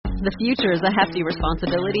The future is a hefty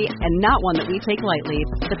responsibility and not one that we take lightly.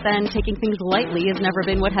 But then taking things lightly has never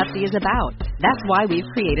been what Hefty is about. That's why we've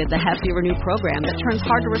created the Hefty Renew program that turns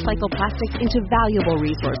hard-to-recycle plastics into valuable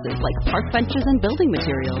resources like park benches and building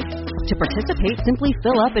materials. To participate, simply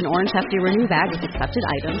fill up an orange Hefty Renew bag with accepted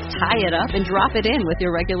items, tie it up, and drop it in with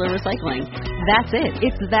your regular recycling. That's it.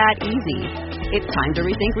 It's that easy. It's time to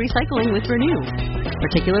rethink recycling with Renew.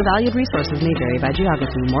 Particular valued resources may vary by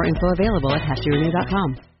geography. More info available at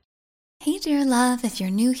heftyrenew.com. Hey dear love, if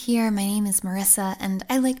you're new here, my name is Marissa and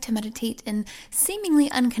I like to meditate in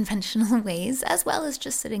seemingly unconventional ways as well as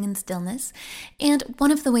just sitting in stillness. And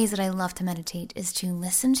one of the ways that I love to meditate is to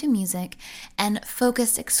listen to music and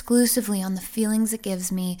focus exclusively on the feelings it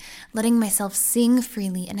gives me, letting myself sing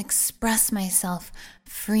freely and express myself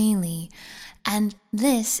freely. And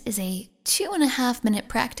this is a 2.5-minute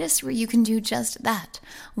practice where you can do just that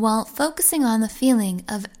while focusing on the feeling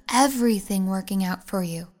of everything working out for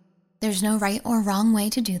you. There's no right or wrong way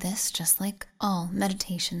to do this, just like all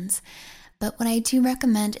meditations. But what I do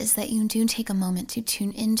recommend is that you do take a moment to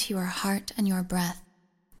tune into your heart and your breath.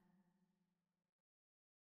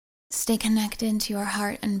 Stay connected to your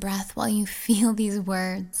heart and breath while you feel these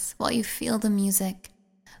words, while you feel the music,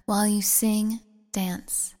 while you sing,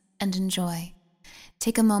 dance, and enjoy.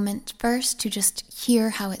 Take a moment first to just hear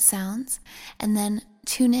how it sounds, and then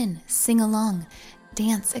tune in, sing along,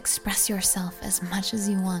 dance, express yourself as much as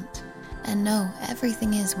you want, and know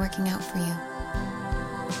everything is working out for you.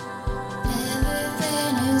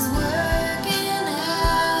 Everything is working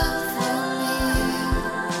out for me.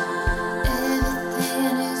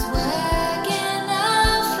 Everything is working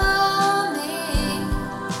out for me.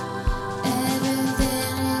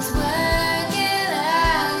 Everything is working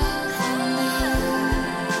out for me.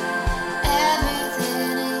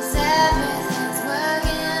 Everything's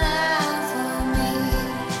working out for me.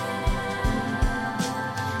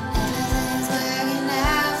 Everything's working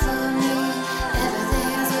out for me.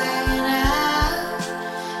 Everything's working out.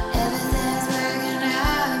 Everything's working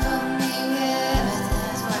out for me.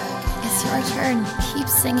 Everything's working. It's your turn. Keep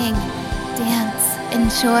singing, dance,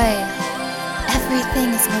 enjoy. Everything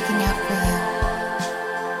is working out for you.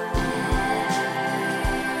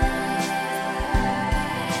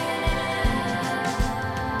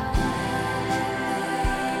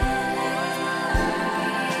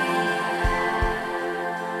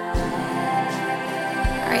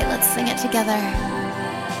 All right, let's sing it together.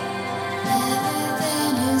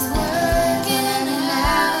 Everything is working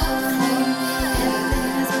out for me. Everything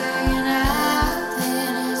is working out.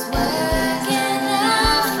 Everything is working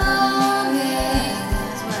out for me.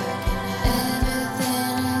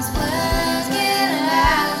 Everything is working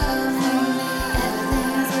out for me.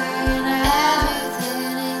 Everything is working out. Everything is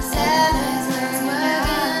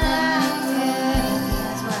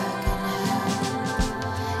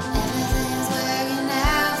working out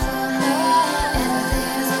for me. Everything's working out. Everything's working out for me. Everything's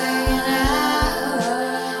working out.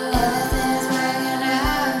 Everything's working out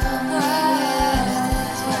for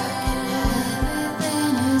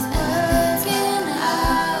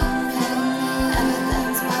me. Everything's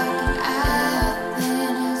working out.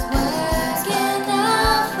 Everything is working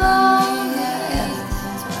out for me.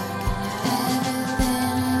 Everything's working out. Everything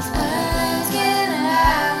is working out for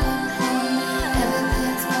me.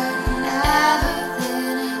 Everything's working out. Everything's working out. Everything's working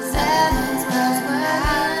out.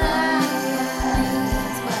 Everything's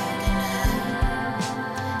working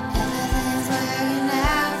out. Everything's working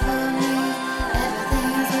out for me.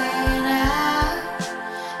 Everything's working out.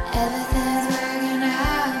 Everything's working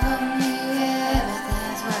out for me.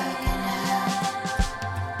 Everything's working out.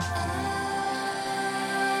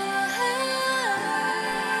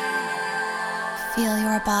 Feel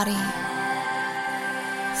your body.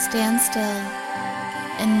 Stand still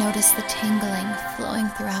and notice the tingling flowing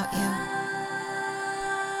throughout you.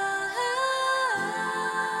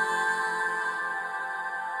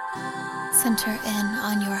 Center in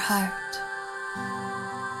on your heart.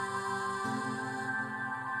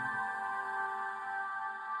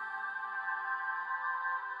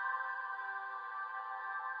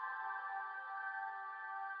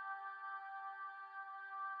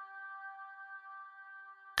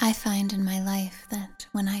 I find in my life that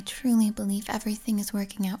when I truly believe everything is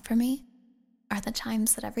working out for me are the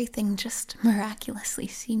times that everything just miraculously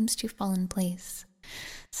seems to fall in place.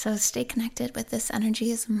 So stay connected with this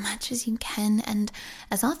energy as much as you can and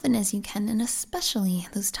as often as you can, and especially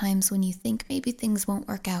those times when you think maybe things won't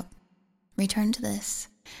work out. Return to this.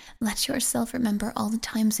 Let yourself remember all the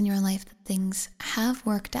times in your life that things have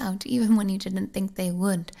worked out, even when you didn't think they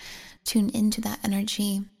would. Tune into that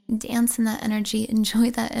energy. dance in that energy,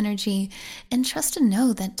 enjoy that energy, and trust and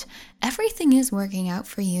know that everything is working out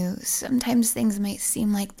for you. Sometimes things might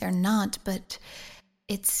seem like they're not, but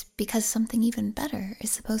it's because something even better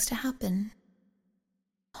is supposed to happen.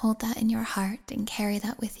 Hold that in your heart and carry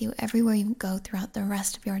that with you everywhere you go throughout the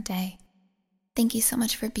rest of your day. Thank you so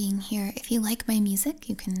much for being here. If you like my music,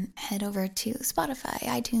 you can head over to Spotify,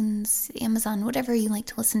 iTunes, Amazon, whatever you like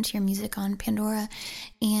to listen to your music on, Pandora,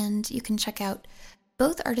 and you can check out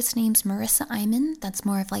both artist names. Marissa Iman, that's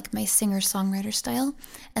more of like my singer-songwriter style,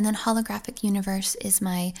 and then Holographic Universe is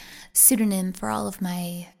my pseudonym for all of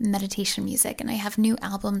my meditation music, and I have new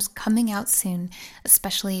albums coming out soon,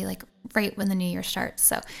 especially like right when the new year starts.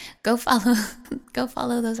 So go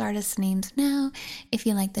follow those artists' names now if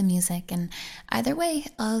you like the music, and either way,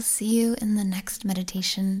 I'll see you in the next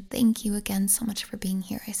meditation. Thank you again so much for being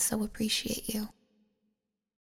here. I so appreciate you.